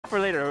for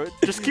later.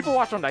 Just keep a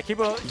watch on that. Keep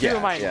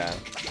in mind. Yeah.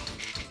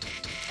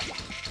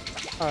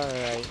 All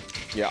right.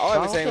 Yeah. All I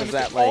was saying was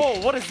that, like. Oh,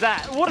 what is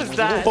that? What is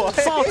that? What?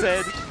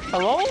 Salted.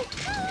 Hello?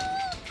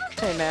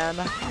 Hey, man.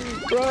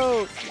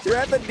 Bro, you're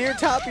at the near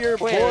top of your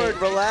board.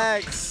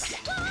 Relax.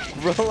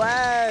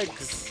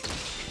 Relax.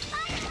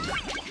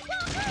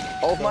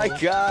 Oh my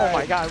god. Oh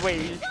my god.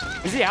 Wait.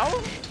 Is he out?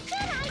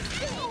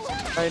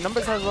 Alright,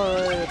 Numbers has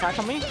an attack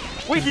on me.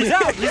 Wait, he's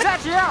out. He's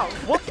actually out.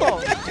 What the?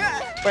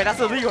 Wait, that's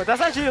illegal.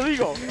 That's actually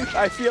illegal.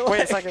 I feel like.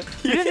 Wait a second.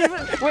 He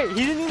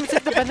didn't even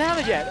take the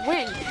banana yet.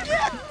 Wait.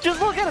 Just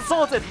look at it,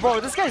 Salted,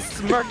 bro. This guy's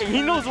smirking.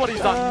 He knows what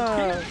he's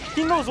done.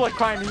 He knows what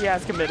crime he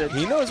has committed.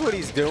 He knows what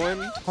he's doing.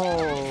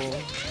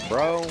 Oh.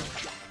 Bro.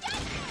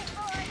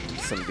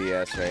 Some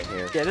BS right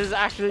here. Yeah, this is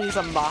actually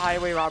some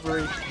highway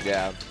robbery.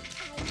 Yeah.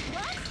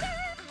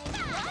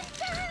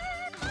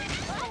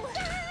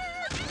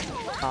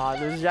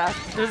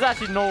 There's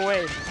actually no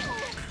way.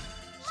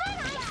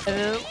 And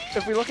then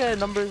if we look at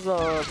Numbers'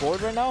 board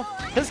right now,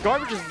 his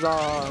garbage is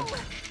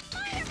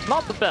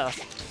not the best.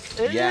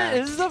 Yeah.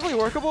 Is this definitely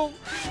workable?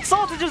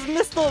 Salted just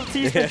missed the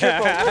T-spin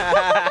triple.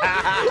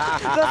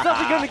 That's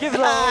definitely gonna give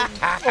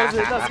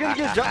that's gonna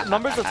give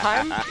Numbers a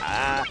time.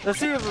 Let's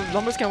see if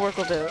Numbers can work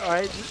with it. All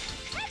right.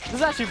 This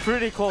is actually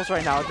pretty close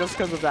right now, just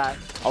because of that.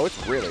 Oh,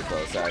 it's really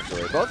close,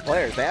 actually. Both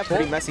players, they have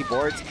pretty messy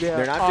boards. Yeah.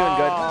 They're not doing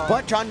good.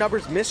 But John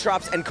Numbers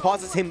misdrops and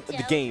causes him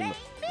the game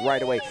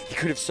right away. He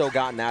could have so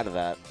gotten out of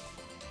that.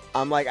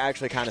 I'm like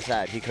actually kind of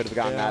sad. He could have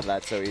gotten out of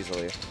that so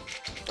easily.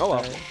 Oh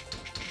well.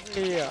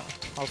 Yeah.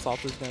 How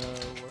Salted's gonna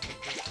work with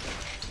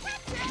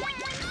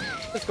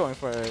it. Just going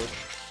for it.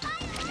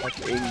 Like,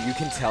 you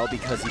can tell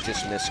because he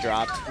just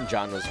misdropped.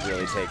 John was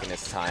really taking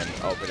his time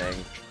opening.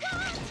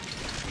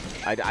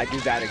 I do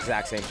that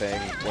exact same thing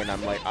when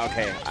I'm like,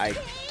 okay, I'm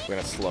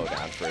gonna slow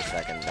down for a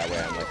second. That way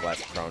I'm like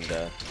less prone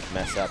to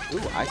mess up.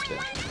 Ooh, I spin.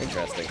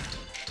 Interesting.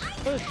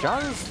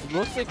 John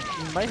looks like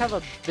he might have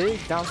a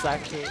big down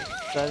stack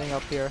setting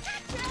up here.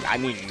 I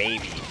mean,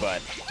 maybe,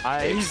 but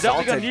he's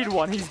definitely gonna need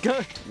one. He's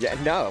good. Yeah,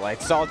 no,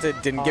 like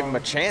Salted didn't give him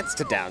a chance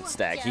to down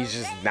stack. He's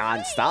just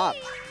non-stop.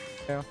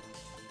 Yeah.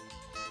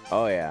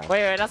 Oh yeah.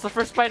 Wait, that's the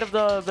first bite of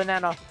the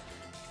banana.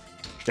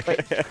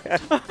 Wait.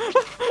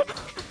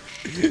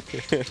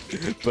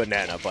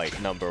 Banana bite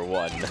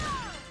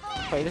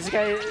 #1. Wait, this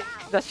guy,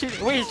 that's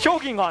cheating. Wait, he's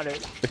choking on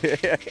it.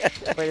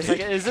 Wait a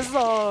second, is this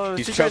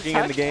He's choking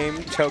in the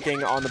game,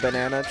 choking on the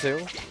banana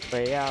too.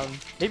 Wait,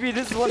 maybe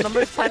this is what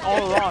Numbers planned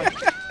all along.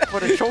 For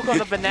the choke on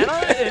the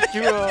banana,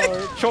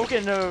 to choke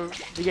in the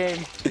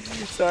game.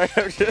 Sorry,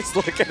 I'm just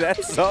looking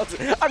at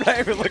Salted. I'm not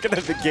even looking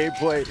at the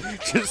gameplay.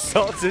 Just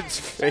Salted's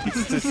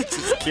face is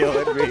just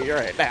killing me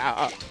right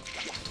now.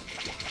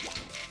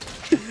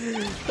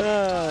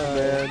 Oh,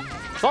 man.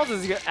 Salted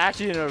is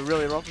actually in a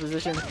really rough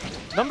position.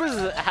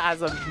 Numbers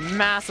has a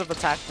massive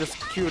attack just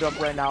queued up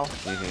right now.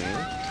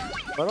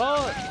 But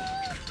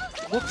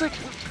looks like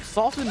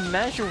Salted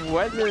managed to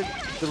weather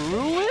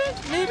through it,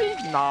 maybe?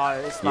 Nah,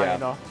 it's not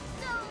enough.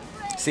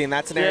 See, in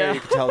that scenario, you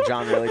can tell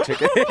John really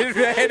took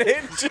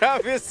advantage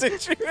of his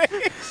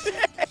situation.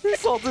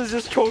 Salted's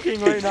just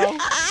choking right now.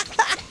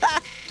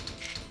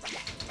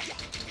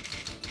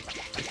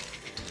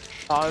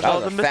 That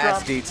was a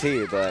fast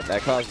DT, but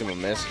that caused him a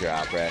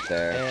misdrop right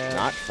there. Yeah.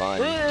 Not fun.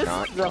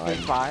 Not fun.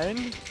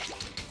 Fine.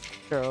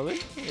 Surely.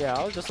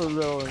 Yeah, just a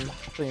little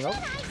cleanup.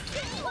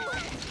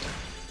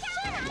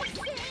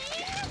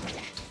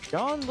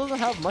 John doesn't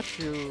have much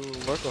to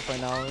work with right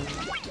now.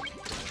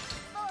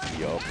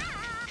 Yup.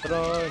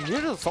 But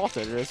near to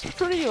Salted, it's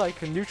pretty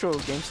like neutral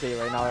game state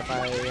right now, if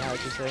I had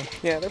to say.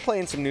 Yeah, they're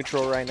playing some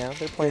neutral right now.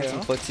 They're playing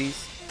some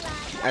footsies,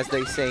 as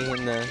they say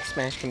in the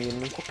Smash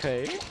community.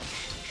 Okay.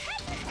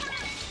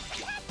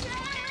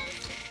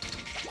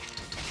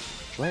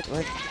 What?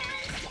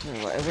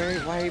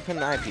 Why are you putting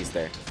the eyepiece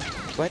there?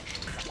 What?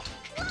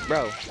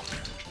 Bro.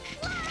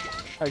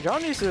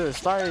 John needs to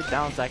start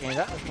down stacking.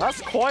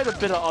 That's quite a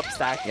bit of up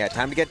stack. Yeah,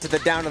 time to get to the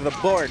down of the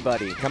board,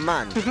 buddy. Come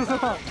on.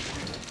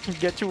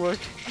 Get to work.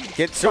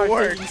 Get to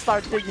work.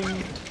 Start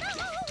digging.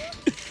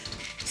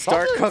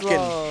 Start cooking.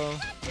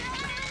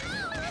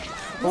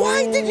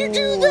 Why did you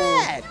do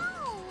that?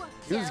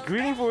 He was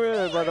greeting for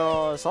it,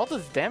 but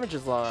Salted's damage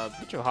is a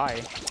bit too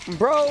high.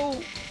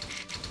 Bro.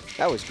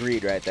 That was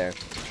greed right there.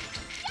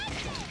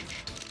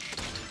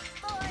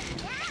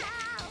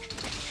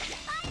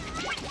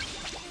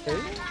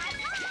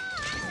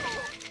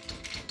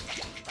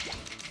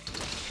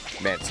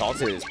 Man,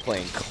 Salted is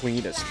playing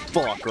clean as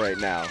fuck right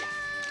now.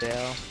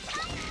 Yeah.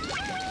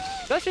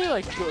 He's actually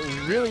like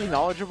really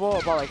knowledgeable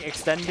about like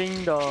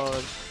extending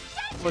the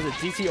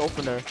DT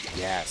opener.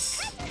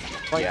 Yes.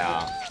 Like,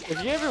 yeah.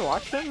 If you ever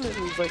watched him,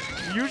 it's like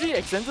he usually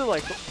extends it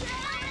like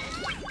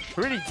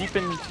pretty deep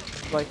in,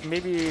 like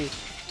maybe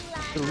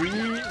 3,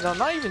 no,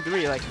 not even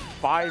 3, like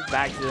 5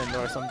 bags in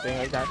or something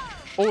like that.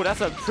 Oh,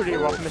 that's a pretty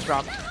rough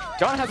misdrop.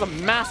 John has a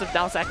massive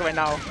down stack right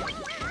now.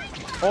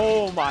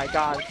 Oh my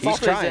god. He's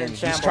trying,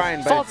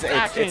 but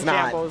it's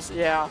not.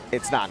 Yeah.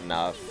 It's not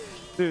enough.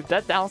 Dude,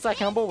 that down stack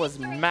combo was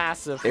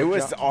massive. It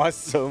was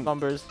awesome.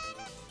 Numbers.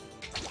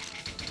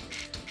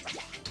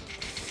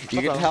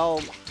 You can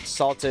tell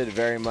Salted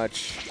very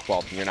much.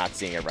 Well, you're not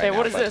seeing it right now. Hey,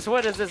 what is this?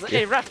 What is this?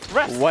 Hey,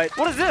 refs! What?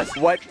 What is this?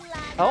 What?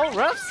 Oh,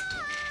 refs?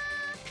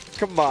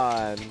 Come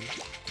on.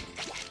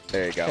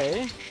 There you go.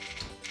 Okay.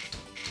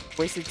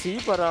 Wasted tea,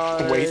 but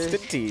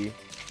Wasted tea.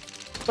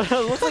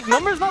 looks like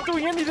Number's not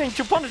doing anything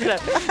to punish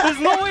that. There's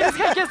no way this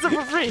guy gets it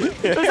for free.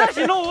 There's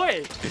actually no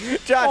way.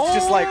 John's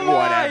just like,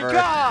 whatever. Oh my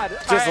god.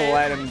 Just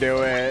let him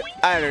do it.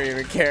 I don't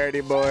even care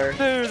anymore.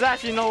 There's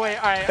actually no way.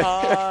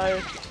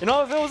 Alright, you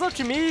know, if it was up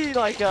to me,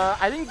 like,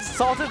 I think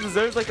Salted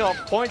deserves like a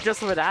point just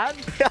for that.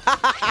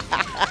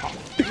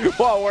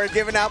 Whoa, we're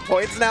giving out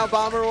points now,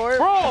 Bomber War?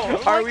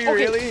 Bro! Are we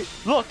really?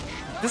 Look,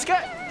 this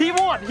guy, he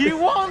won. He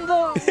won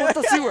with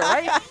the sewer,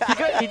 right?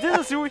 He did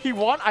the sewer, he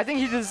won. I think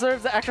he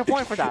deserves the extra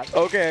point for that.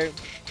 Okay.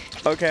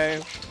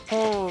 Okay.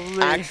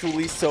 Holy.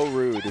 Actually so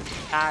rude.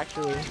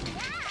 Actually.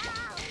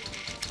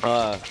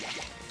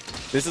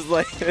 This is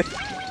like,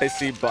 I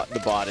see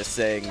the bot is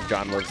saying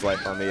John lives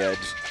life on the edge.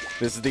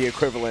 This is the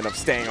equivalent of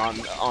staying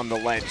on the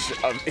ledge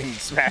in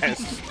Smash.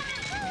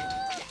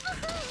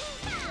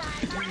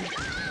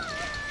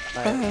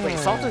 Wait,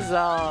 Salt is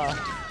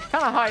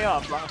kind of high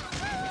up.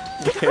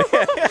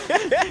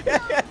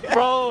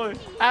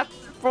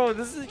 Bro,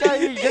 this is guy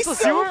he gets a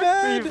so sewer.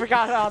 bad. He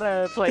forgot how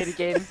to play the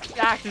game. He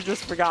actually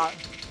just forgot.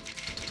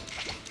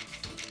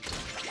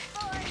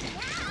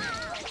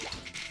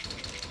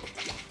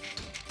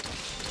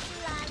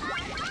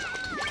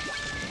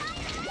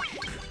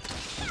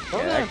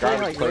 Yeah, that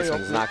garbage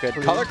placement is not good.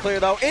 Clear. Color clear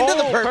though, into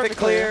the perfect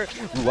clear.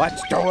 clear.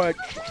 Let's do it.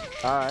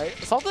 All right,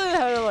 Salted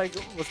had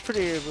was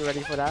pretty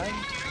ready for that.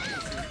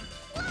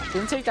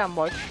 Didn't take that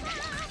much.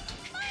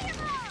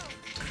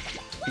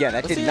 Yeah,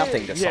 that did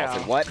nothing to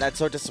Salted. What? That's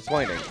so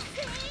disappointing.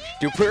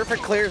 Do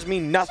perfect clears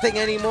mean nothing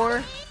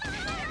anymore?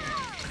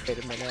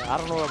 Wait a minute, I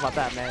don't know about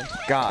that, man.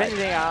 God. If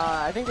anything,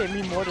 I think they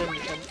mean more than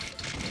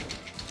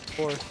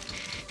 4.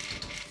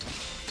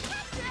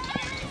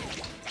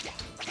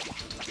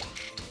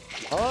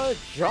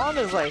 John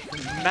is like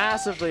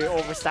massively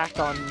overstacked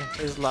on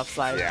his left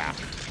side. Yeah.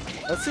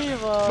 Let's see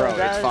if Bro,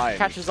 that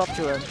catches up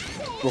to him.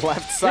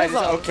 Left side is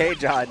okay,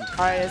 John.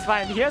 Alright, it's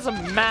fine. He has a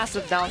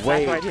massive down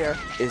stack right here.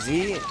 Is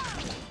he?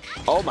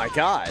 Oh my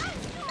god.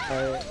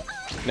 Alright.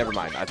 Never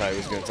mind. I thought he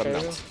was doing something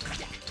else.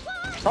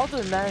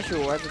 Salted managed to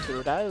weather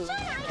through. That is.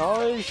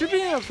 Oh, he should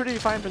be in a pretty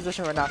fine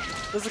position right now.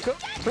 There's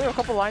a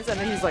couple lines and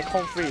then he's like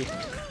home free.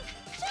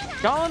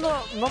 John,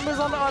 Numbers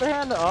on the other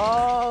hand,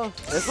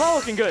 it's not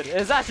looking good.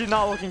 It's actually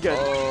not looking good.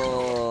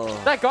 Oh.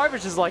 That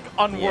garbage is like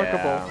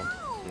unworkable.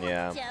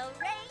 Yeah.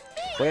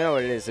 Well, you know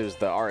what it is? It was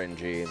the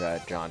RNG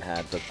that John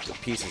had, the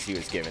pieces he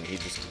was given. He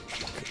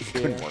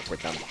couldn't work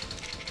with them.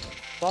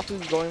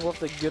 Salted going with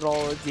the good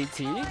old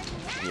DT.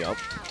 Yup.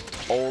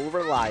 All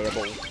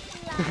reliable.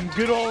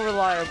 Good old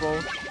reliable.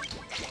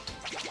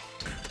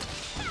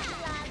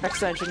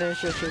 Extension is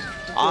just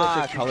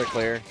color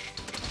clear.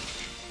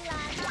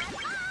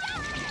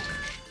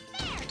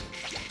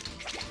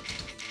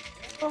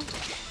 Oh,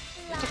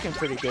 looking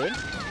pretty good.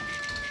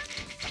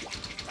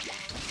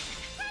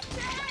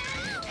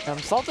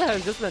 Salted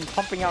has just been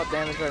pumping out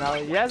damage right now.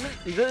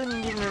 He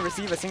didn't even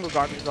receive a single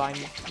garbage line.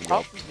 Yep.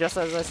 Oh, just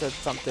as I said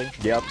something.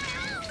 Yep.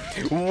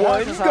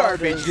 One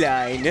garbage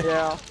line.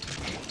 Yeah.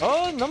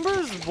 Oh,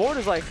 Numbers board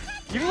is like,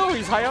 even though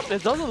he's high up,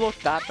 it doesn't look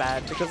that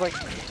bad because like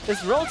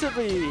it's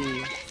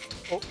relatively.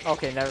 Oh,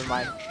 okay, never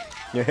mind.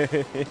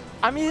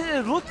 I mean,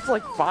 it looks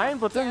like fine,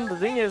 but then the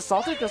thing is,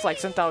 Salted just like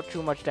sent out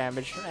too much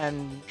damage,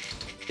 and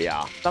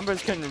yeah,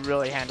 Numbers couldn't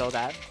really handle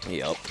that.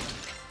 Yep.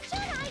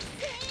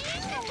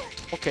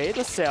 Okay,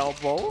 the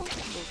sailboat.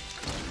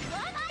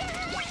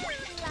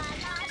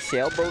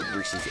 Sailboat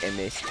versus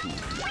MS2.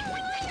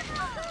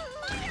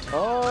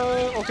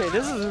 Oh, okay,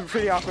 this is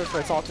pretty awkward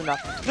for Salted now.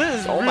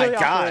 This is oh really my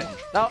god. awkward.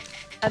 Now,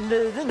 and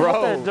it didn't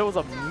help that there was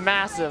a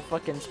massive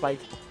fucking spike.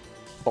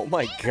 Oh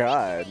my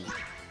god.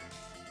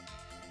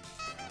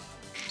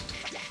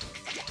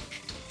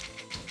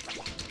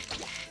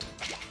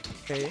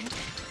 Okay.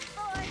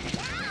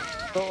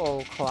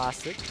 Uh-oh,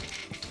 classic.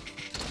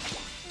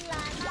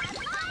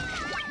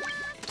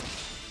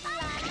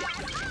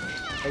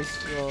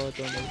 Nice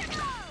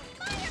donation.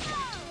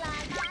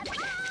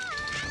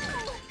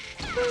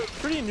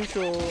 Pretty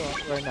neutral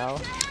right now.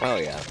 Oh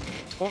yeah.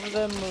 Both of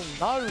them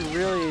not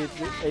really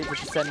able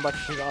to send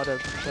much to the other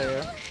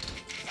player.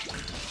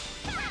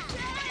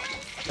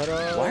 But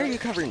why are you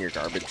covering your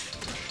garbage?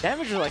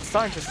 Damage is like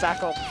starting to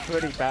stack up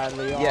pretty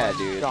badly on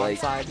dude, John's like,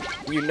 side.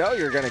 You know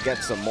you're gonna get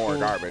some more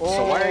garbage,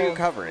 so why are you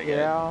covering it?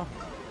 Yeah.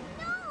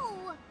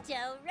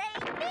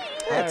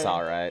 That's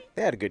alright.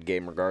 They had a good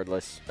game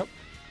regardless. Yep.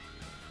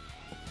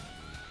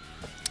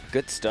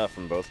 Good stuff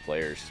from both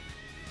players.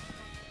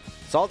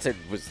 Salted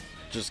was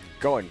just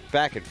going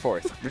back and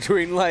forth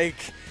between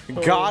like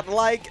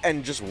godlike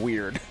and just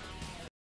weird.